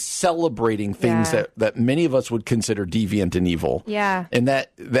increasingly celebrating things Yeah. that many of us would consider deviant and evil. Yeah. And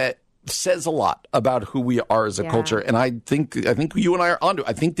that says a lot about who we are as a Yeah. culture. And I think you and I are onto it.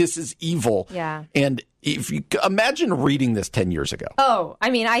 I think this is evil. Yeah. And if you imagine reading this 10 years ago. Oh, I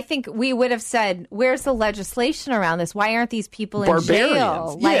mean, I think we would have said, where's the legislation around this? Why aren't these people in Barbarians.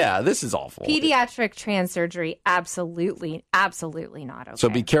 jail? Like, Yeah, this is awful. pediatric trans surgery, absolutely not okay. So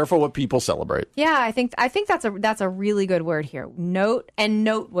be careful what people celebrate. Yeah, I think that's a really good word here. Note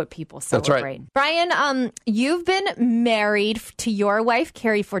what people That's right. celebrate. Brian, you've been married to your wife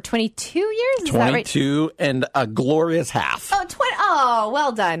Carrie for 22 years. Is that right? 22 and a glorious half. Oh,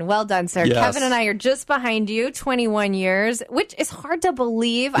 well done, sir. Yes. Kevin and I are just behind you, 21 years, which is hard to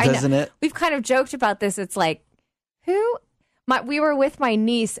believe. Isn't it? We've kind of joked about this. It's like, we were with my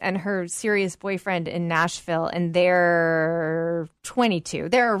niece and her serious boyfriend in Nashville, and they're 22.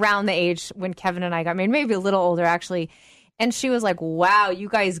 They're around the age when Kevin and I got married, maybe a little older, actually. And she was like, wow, you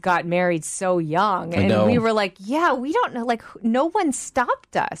guys got married so young. I know. And we were like, yeah, we don't know. Like, no one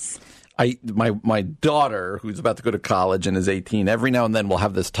stopped us. My daughter, who's about to go to college and is 18, every now and then we'll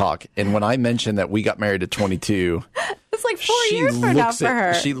have this talk. And when I mention that we got married at 22, It's like 4 years from now for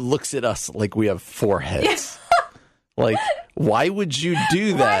her. She looks at us like we have four heads. Like, why would you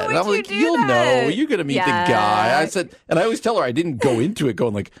do that? would And I'm you like, do you'll that? know. You're going to meet the Yeah. guy. I said, and I always tell her I didn't go into it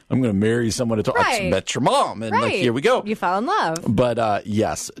going like, I'm going to marry someone. I Right. met your mom. And like, Right. here we go. You fell in love. But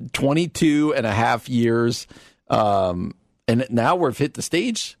yes, 22 and a half years. And now we've hit the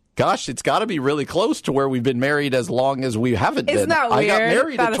stage. Gosh, it's got to be really close to where we've been married as long as we haven't been. Isn't that weird? I got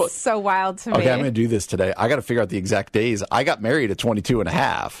married That at is so wild to me. Okay, I'm going to do this today. I got to figure out the exact days. I got married at 22 and a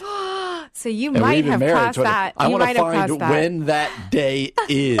half. So you And might we've been have married crossed 20 that. I You want to might have find crossed that. when that day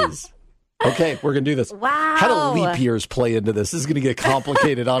is. Okay, we're going to do this. Wow. How do leap years play into this? This is going to get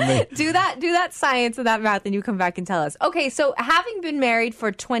complicated on me. Do that science and that math, and you come back and tell us. Okay, so having been married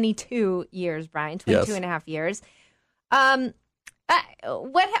for 22 years, Brian, 22 Yes. and a half years,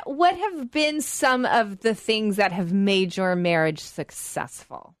 what have been some of the things that have made your marriage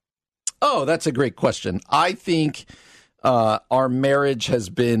successful? Oh, that's a great question. I think our marriage has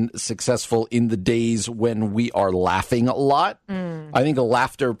been successful in the days when we are laughing a lot. I think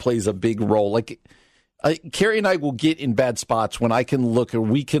laughter plays a big role. Like Carrie and I will get in bad spots when we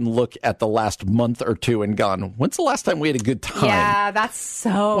can look at the last month or two and gone, when's the last time we had a good time? Yeah, that's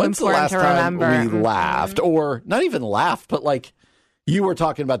so When's the important last to time remember. we laughed? Or not even laughed, but like you were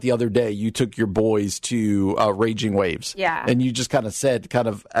talking about the other day, you took your boys to Raging Waves. Yeah. And you just kind of said, kind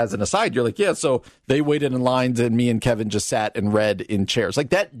of as an aside, you're like, yeah, so they waited in lines and me and Kevin just sat and read in chairs. Like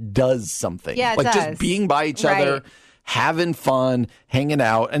that does something. Yeah, it like does. just being by each other, Right. having fun, hanging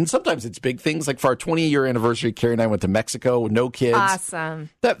out. And sometimes it's big things. Like for our 20-year anniversary, Carrie and I went to Mexico with no kids. Awesome.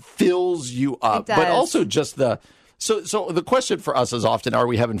 That fills you up. It But does. also just So the question for us is often, are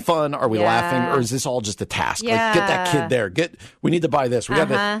we having fun? Are we Yeah. laughing? Or is this all just a task? Yeah. Like, get that kid there. We need to buy this. We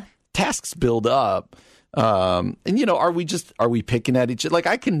got Uh-huh. to tasks build up. And are we picking at each other? Like,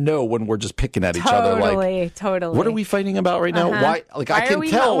 I can know when we're just picking at each other. Like, Totally. what are we fighting about right now? Why? Like, I can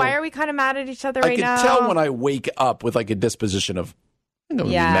tell. Why are we kind of mad at each other I right now? can tell when I wake up with like a disposition of, I'm going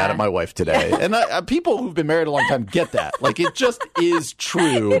to be mad at my wife today. And people who've been married a long time get that. Like, it just is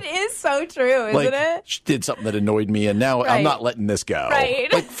true. It is so true, isn't it? She did something that annoyed me, and now I'm not letting this go.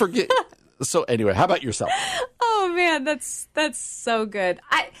 Right. Like, forget. So anyway, how about yourself? Oh man, that's so good.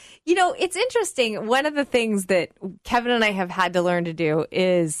 It's interesting. One of the things that Kevin and I have had to learn to do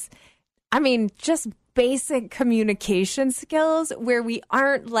is, just basic communication skills where we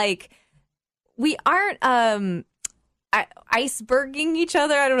aren't iceberging each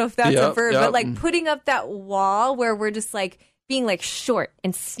other. I don't know if that's a verb, but like putting up that wall where we're just like being like short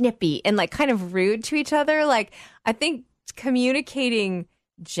and snippy and like kind of rude to each other. Like, I think communicating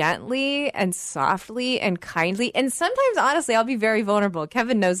gently and softly and kindly, and sometimes honestly I'll be very vulnerable.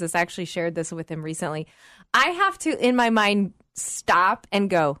 Kevin knows this. I actually shared this with him recently. I have to in my mind stop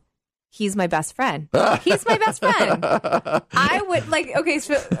and go, he's my best friend. He's my best friend. I would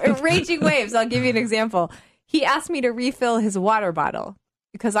so raging waves. I'll give you an example. He asked me to refill his water bottle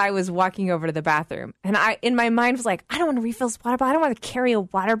because I was walking over to the bathroom, and I in my mind was like, I don't want to refill his water bottle. I don't want to carry a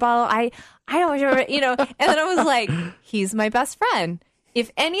water bottle. I don't want to, and then I was like, he's my best friend. If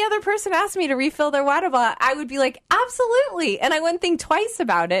any other person asked me to refill their water bottle, I would be like, absolutely. And I wouldn't think twice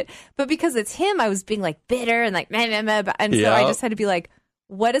about it. But because it's him, I was being like bitter and like, meh, meh, meh. And so I just had to be like,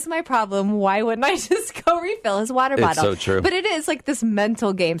 what is my problem? Why wouldn't I just go refill his water bottle? It's so true. But it is like this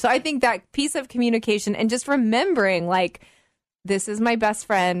mental game. So I think that piece of communication and just remembering like, this is my best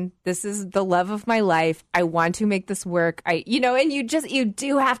friend. This is the love of my life. I want to make this work. And you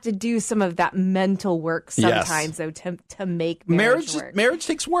do have to do some of that mental work sometimes, though, to make marriage work. Marriage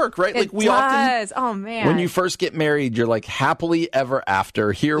takes work, right? It does. Oh man! When you first get married, you're like happily ever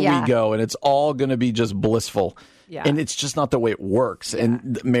after. Here we go, and it's all going to be just blissful. Yeah. And it's just not the way it works. Yeah.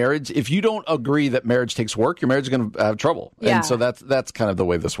 And marriage, if you don't agree that marriage takes work, your marriage is going to have trouble. Yeah. And so that's kind of the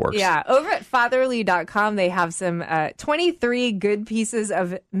way this works. Yeah. Over at fatherly.com, they have some 23 good pieces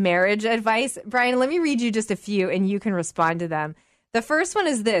of marriage advice. Brian, let me read you just a few and you can respond to them. The first one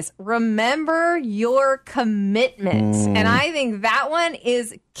is this: remember your commitment. And I think that one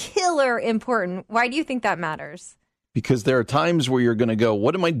is killer important. Why do you think that matters? Because there are times where you're going to go,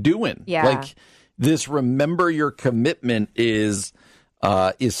 what am I doing? Yeah. Like, this remember your commitment is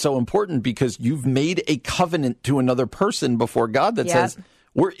so important because you've made a covenant to another person before God that says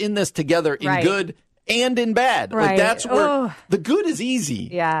we're in this together in good and in bad. Right. Like that's where the good is easy.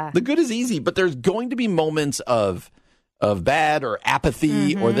 Yeah. The good is easy, but there's going to be moments of bad or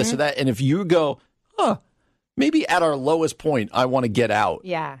apathy or this or that. And if you go, maybe at our lowest point, I want to get out.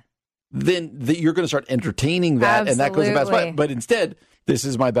 Yeah. Then you're going to start entertaining that. Absolutely. And that goes the best way. But instead, this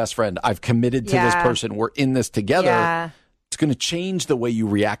is my best friend. I've committed to this person. We're in this together. Yeah. It's going to change the way you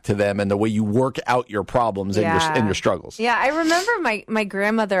react to them and the way you work out your problems and your struggles. Yeah, I remember my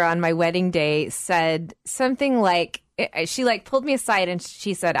grandmother on my wedding day said something like, she like pulled me aside and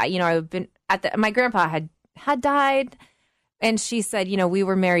she said, I've been my grandpa had died. And she said, we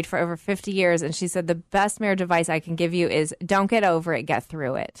were married for over 50 years. And she said, the best marriage advice I can give you is don't get over it, get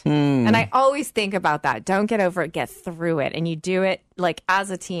through it. And I always think about that. Don't get over it, get through it. And you do it like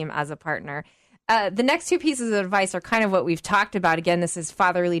as a team, as a partner. The next two pieces of advice are kind of what we've talked about. Again, this is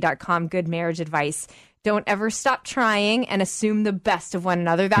fatherly.com, good marriage advice. Don't ever stop trying and assume the best of one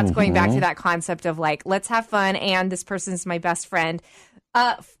another. That's going back to that concept of like, let's have fun. And this person's my best friend.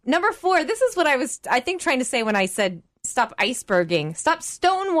 Number 4, this is what I was, I think, trying to say when I said, stop iceberging, stop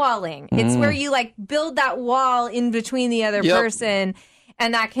stonewalling. It's where you like build that wall in between the other person,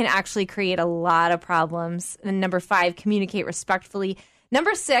 and that can actually create a lot of problems. And number 5, communicate respectfully.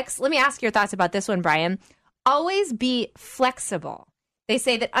 Number 6, let me ask your thoughts about this one, Brian. Always be flexible. They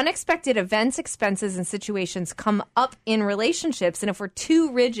say that unexpected events, expenses, and situations come up in relationships, and if we're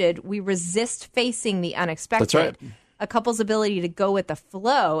too rigid, we resist facing the unexpected. That's right. A couple's ability to go with the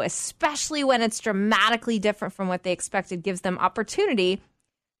flow, especially when it's dramatically different from what they expected, gives them opportunity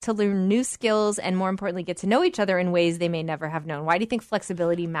to learn new skills and, more importantly, get to know each other in ways they may never have known. Why do you think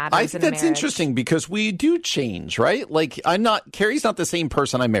flexibility matters? I think that's interesting because we do change, right? Like Carrie's not the same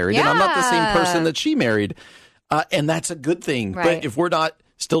person I married, and I'm not the same person that she married. And that's a good thing. Right. But if we're not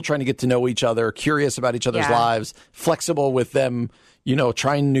still trying to get to know each other, curious about each other's lives, flexible with them,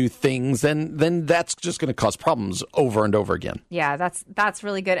 trying new things, then that's just going to cause problems over and over again. Yeah, that's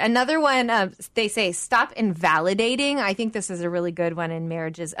really good. Another one, they say, stop invalidating. I think this is a really good one in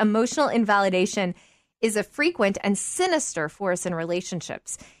marriages. Emotional invalidation is a frequent and sinister force in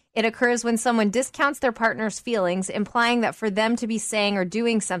relationships. It occurs when someone discounts their partner's feelings, implying that for them to be saying or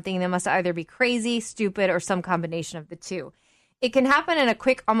doing something, they must either be crazy, stupid, or some combination of the two. It can happen in a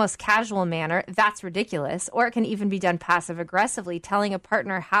quick, almost casual manner. That's ridiculous. Or it can even be done passive-aggressively, telling a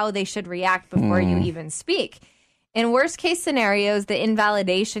partner how they should react before you even speak. In worst-case scenarios, the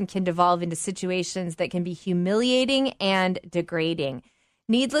invalidation can devolve into situations that can be humiliating and degrading.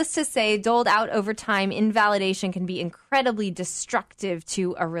 Needless to say, doled out over time, invalidation can be incredibly destructive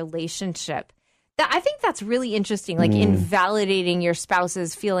to a relationship. I think that's really interesting. Like invalidating your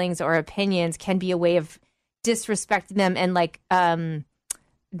spouse's feelings or opinions can be a way of disrespecting them and like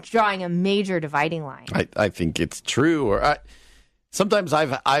drawing a major dividing line. I think it's true. Or sometimes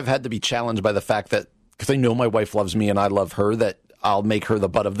I've had to be challenged by the fact that because I know my wife loves me and I love her, that I'll make her the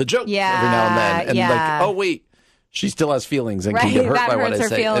butt of the joke every now and then. And like, oh wait, she still has feelings and can get hurt by what I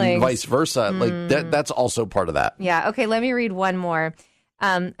say, and vice versa. Like that's also part of that. Yeah. Okay. Let me read one more.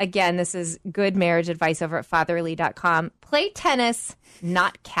 Again, this is good marriage advice over at fatherly.com. Play tennis,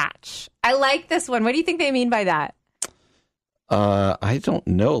 not catch. I like this one. What do you think they mean by that? I don't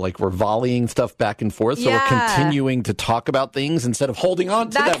know. Like we're volleying stuff back and forth, so we're continuing to talk about things instead of holding on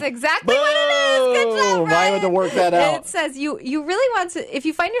to them. That's exactly what it is. Good job, Brian. I had to work that out. It says you really want to, if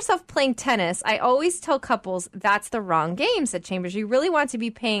you find yourself playing tennis, I always tell couples that's the wrong game, said Chambers. You really want to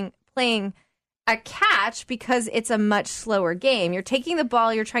be playing a catch because it's a much slower game. You're taking the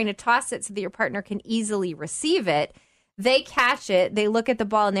ball, you're trying to toss it so that your partner can easily receive it. They catch it, they look at the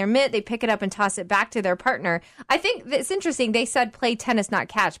ball in their mitt, they pick it up and toss it back to their partner. I think it's interesting. They said play tennis, not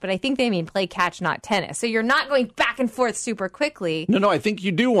catch, but I think they mean play catch, not tennis. So you're not going back and forth super quickly. No, I think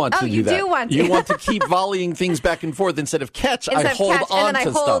you do want to do that. You do want to. You want to keep volleying things back and forth instead of catch. I hold on to stuff. And then I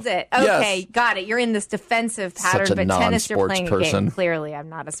hold it. Okay, got it. You're in this defensive pattern, but tennis, you're playing a game. person. Clearly, I'm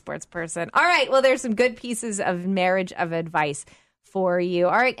not a sports person. All right, well, there's some good pieces of marriage of advice for you.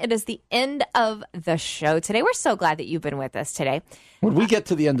 All right, it is the end of the show today. We're so glad that you've been with us today. When we get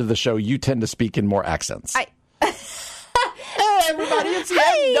to the end of the show, you tend to speak in more accents. Hey, everybody, it's the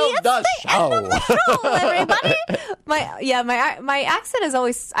end of the show. End of the show, everybody. My accent is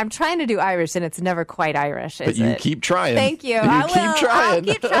always, I'm trying to do Irish, and it's never quite Irish, is But you it? keep trying. Thank you. I'll keep trying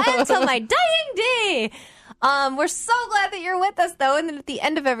until my dying day. We're so glad that you're with us, though. And then at the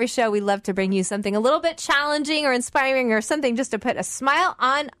end of every show, we love to bring you something a little bit challenging or inspiring or something just to put a smile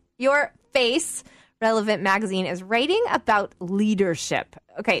on your face. Relevant Magazine is writing about leadership.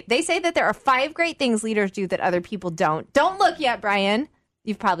 Okay, they say that there are 5 great things leaders do that other people don't. Don't look yet, Brian.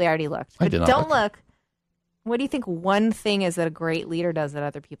 You've probably already looked. I did not don't look. What do you think one thing is that a great leader does that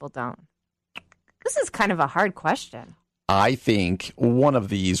other people don't? This is kind of a hard question. I think one of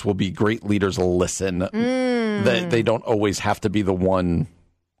these will be great leaders listen. They don't always have to be the one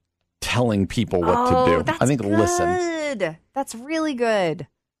telling people what to do. That's I think good. Listen. That's really good.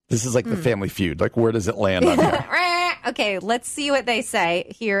 This is like the Family Feud. Like, where does it land on here? Okay, let's see what they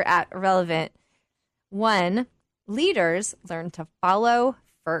say here at Relevant. 1, leaders learn to follow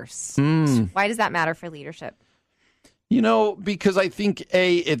first. Why does that matter for leadership? You know, because I think,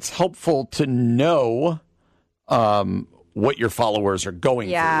 it's helpful to know what your followers are going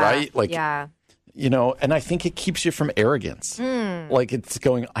through, right? Like, you know, and I think it keeps you from arrogance. Like it's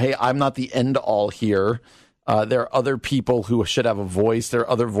going, hey, I'm not the end all here. There are other people who should have a voice. There are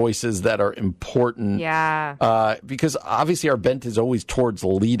other voices that are important. Because obviously our bent is always towards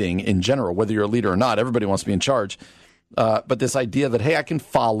leading in general, whether you're a leader or not. Everybody wants to be in charge. But this idea that, hey, I can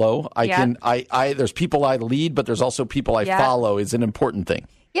follow. There's people I lead, but there's also people I follow is an important thing.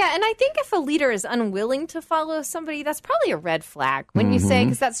 Yeah, and I think if a leader is unwilling to follow somebody, that's probably a red flag. When you say,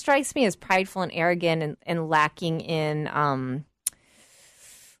 because that strikes me as prideful and arrogant and lacking in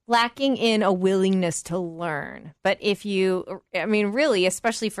a willingness to learn. But if you, I mean, really,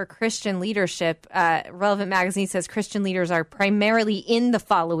 especially for Christian leadership, Relevant Magazine says Christian leaders are primarily in the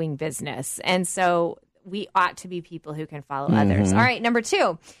following business. And so we ought to be people who can follow others. All right, number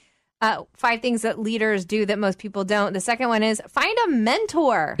 2. 5 things that leaders do that most people don't. The second one is find a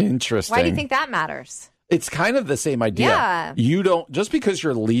mentor. Interesting. Why do you think that matters? It's kind of the same idea. Yeah. You don't, just because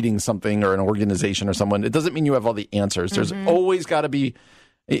you're leading something or an organization or someone, it doesn't mean you have all the answers. There's always got to be,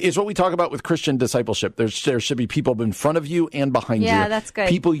 it's what we talk about with Christian discipleship. There should be people in front of you and behind you. Yeah, that's good.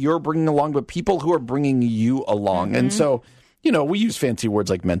 People you're bringing along, but people who are bringing you along. And so we use fancy words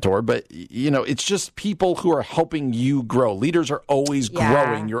like mentor, but, it's just people who are helping you grow. Leaders are always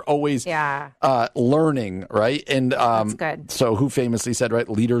growing. You're always learning, right? And That's good. So who famously said, right,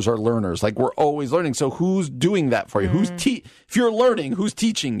 leaders are learners. Like, we're always learning. So who's doing that for you? If you're learning, who's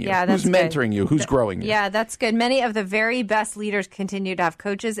teaching you? Who's mentoring you? Who's growing you? Yeah, that's good. Many of the very best leaders continue to have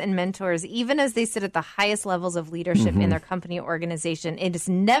coaches and mentors, even as they sit at the highest levels of leadership in their company or organization. It is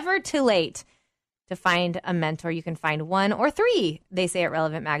never too late to find a mentor. You can find 1 or 3, they say at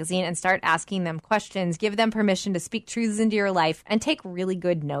Relevant Magazine, and start asking them questions. Give them permission to speak truths into your life and take really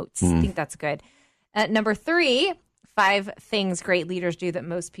good notes. I think that's good. Number 3, 5 things great leaders do that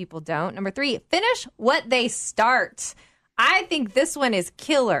most people don't. Number 3, finish what they start. I think this one is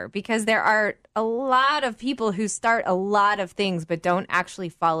killer because there are a lot of people who start a lot of things but don't actually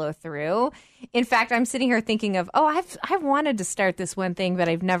follow through. In fact, I'm sitting here thinking of, I've wanted to start this one thing, but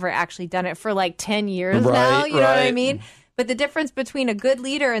I've never actually done it for like 10 years now. You know what I mean? But the difference between a good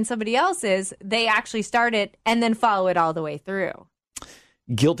leader and somebody else is they actually start it and then follow it all the way through.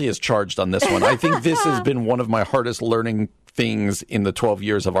 Guilty as charged on this one. I think this has been one of my hardest learning things in the 12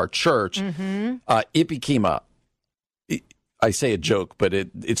 years of our church. It became I say a joke, but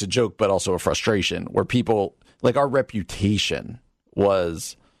it's a joke, but also a frustration where people, like, our reputation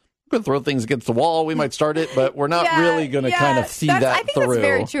was, we're going to throw things against the wall. We might start it, but we're not really going to kind of see that through. I think that's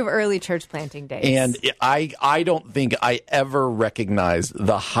very true of early church planting days. And I don't think I ever recognized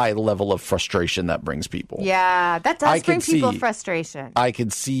the high level of frustration that brings people. Yeah, that does bring people frustration. I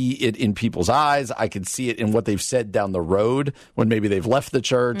could see it in people's eyes. I could see it in what they've said down the road when maybe they've left the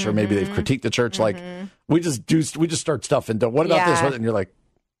church or maybe they've critiqued the church. Like, we just start stuff and what about this? And you're like,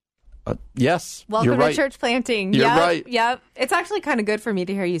 yes, welcome you're right. to church planting. You're right. Yep. It's actually kind of good for me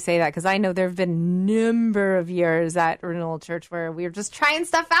to hear you say that because I know there have been a number of years at Renewal Church where we were just trying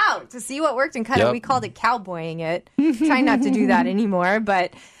stuff out to see what worked and we called it cowboying it. Trying not to do that anymore.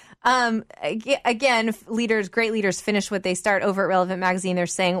 But again, great leaders finish what they start. Over at Relevant Magazine, they're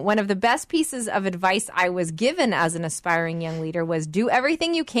saying one of the best pieces of advice I was given as an aspiring young leader was do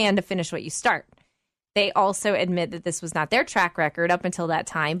everything you can to finish what you start. They also admit that this was not their track record up until that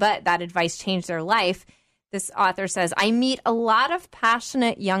time, but that advice changed their life. This author says, I meet a lot of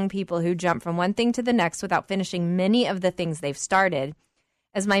passionate young people who jump from one thing to the next without finishing many of the things they've started.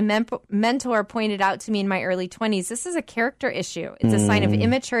 As my mentor pointed out to me in my early 20s, this is a character issue. It's a sign of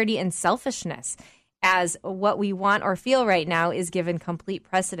immaturity and selfishness, as what we want or feel right now is given complete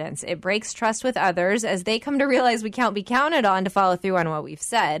precedence. It breaks trust with others as they come to realize we can't be counted on to follow through on what we've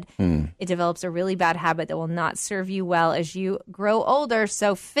said. It develops a really bad habit that will not serve you well as you grow older.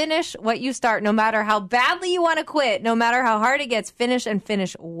 So finish what you start, no matter how badly you want to quit, no matter how hard it gets, finish and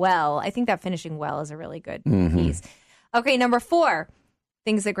finish well. I think that finishing well is a really good piece. Okay, number 4,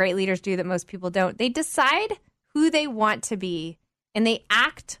 things that great leaders do that most people don't. They decide who they want to be and they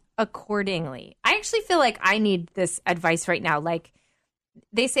act accordingly. I actually feel like I need this advice right now. Like,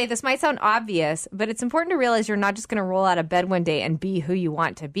 they say this might sound obvious, but it's important to realize you're not just going to roll out of bed one day and be who you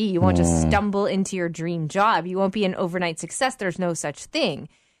want to be. You won't just stumble into your dream job. You won't be an overnight success. There's no such thing.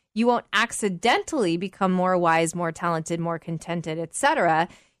 You won't accidentally become more wise, more talented, more contented, etc.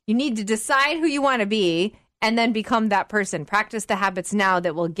 You need to decide who you want to be and then become that person. Practice the habits now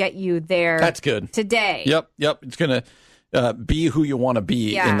that will get you there. That's good. Today. Yep. It's going to be who you want to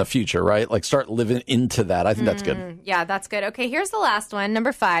be in the future, right? Like, start living into that. I think that's good. Yeah, that's good. Okay, here's the last one.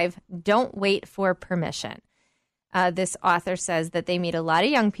 Number 5, don't wait for permission. This author says that they meet a lot of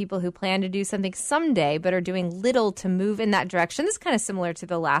young people who plan to do something someday, but are doing little to move in that direction. This is kind of similar to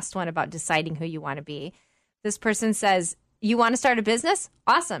the last one about deciding who you want to be. This person says, you want to start a business?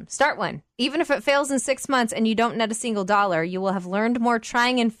 Awesome. Start one. Even if it fails in 6 months and you don't net a single dollar, you will have learned more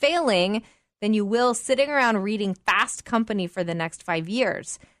trying and failing than you will sitting around reading Fast Company for the next 5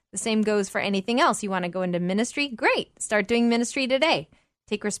 years. The same goes for anything else. You want to go into ministry? Great. Start doing ministry today.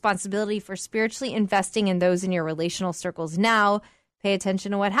 Take responsibility for spiritually investing in those in your relational circles now. Pay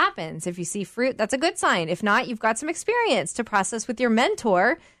attention to what happens. If you see fruit, that's a good sign. If not, you've got some experience to process with your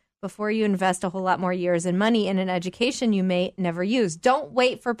mentor before you invest a whole lot more years and money in an education you may never use. Don't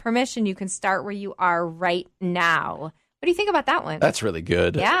wait for permission. You can start where you are right now. What do you think about that one? That's really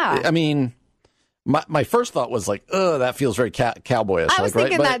good. Yeah. I mean, my first thought was like, oh, that feels very cowboyish. I was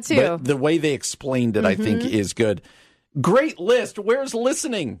thinking that too. But the way they explained it, I think, is good. Great list. Where's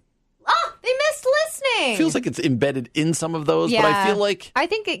listening? Oh, they missed listening. Feels like it's embedded in some of those, but I feel like... I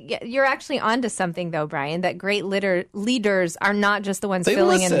think you're actually onto something, though, Brian, that great leaders are not just the ones they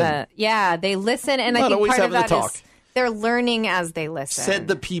filling listen. in the... Yeah, they listen, and not I think always part of having that the talk. They're learning as they listen. Said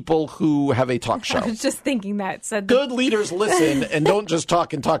the people who have a talk show. I was just thinking that. Said Good leaders listen and don't just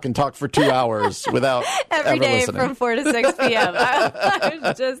talk and talk and talk for 2 hours without every ever day listening. from 4 to 6 p.m. I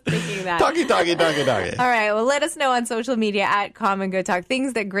was just thinking that. Talkie. All right. Well, let us know on social media at Common Good Talk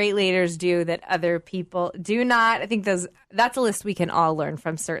things that great leaders do that other people do not. I think that's a list we can all learn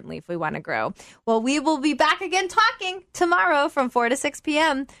from, certainly, if we want to grow. Well, we will be back again talking tomorrow from 4 to 6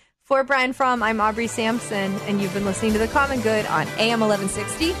 p.m. For Brian Fromm, I'm Aubrey Sampson, and you've been listening to The Common Good on AM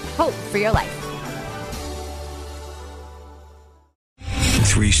 1160. Hope for your life.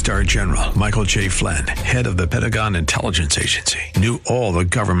 3-star General Michael J. Flynn, head of the Pentagon Intelligence Agency, knew all the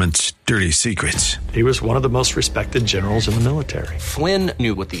government's dirty secrets. He was one of the most respected generals in the military. Flynn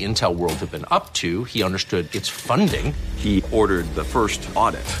knew what the intel world had been up to. He understood its funding. He ordered the first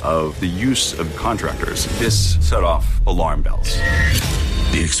audit of the use of contractors. This set off alarm bells.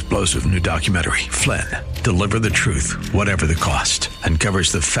 The explosive new documentary, Flynn, Deliver the Truth, Whatever the Cost,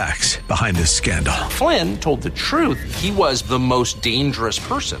 uncovers the facts behind this scandal. Flynn told the truth. He was the most dangerous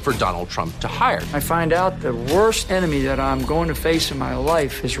person for Donald Trump to hire. I find out the worst enemy that I'm going to face in my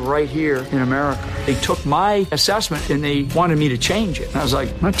life is right here in America. They took my assessment and they wanted me to change it. And I was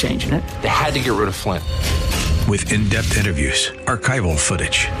like, I'm not changing it. They had to get rid of Flynn. With in-depth interviews, archival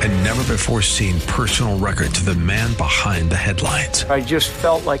footage, and never-before-seen personal records of the man behind the headlines. I just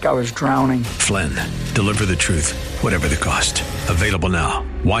felt like I was drowning. Flynn, Deliver the Truth, Whatever the Cost. Available now.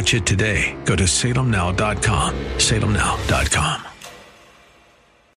 Watch it today. Go to salemnow.com. salemnow.com.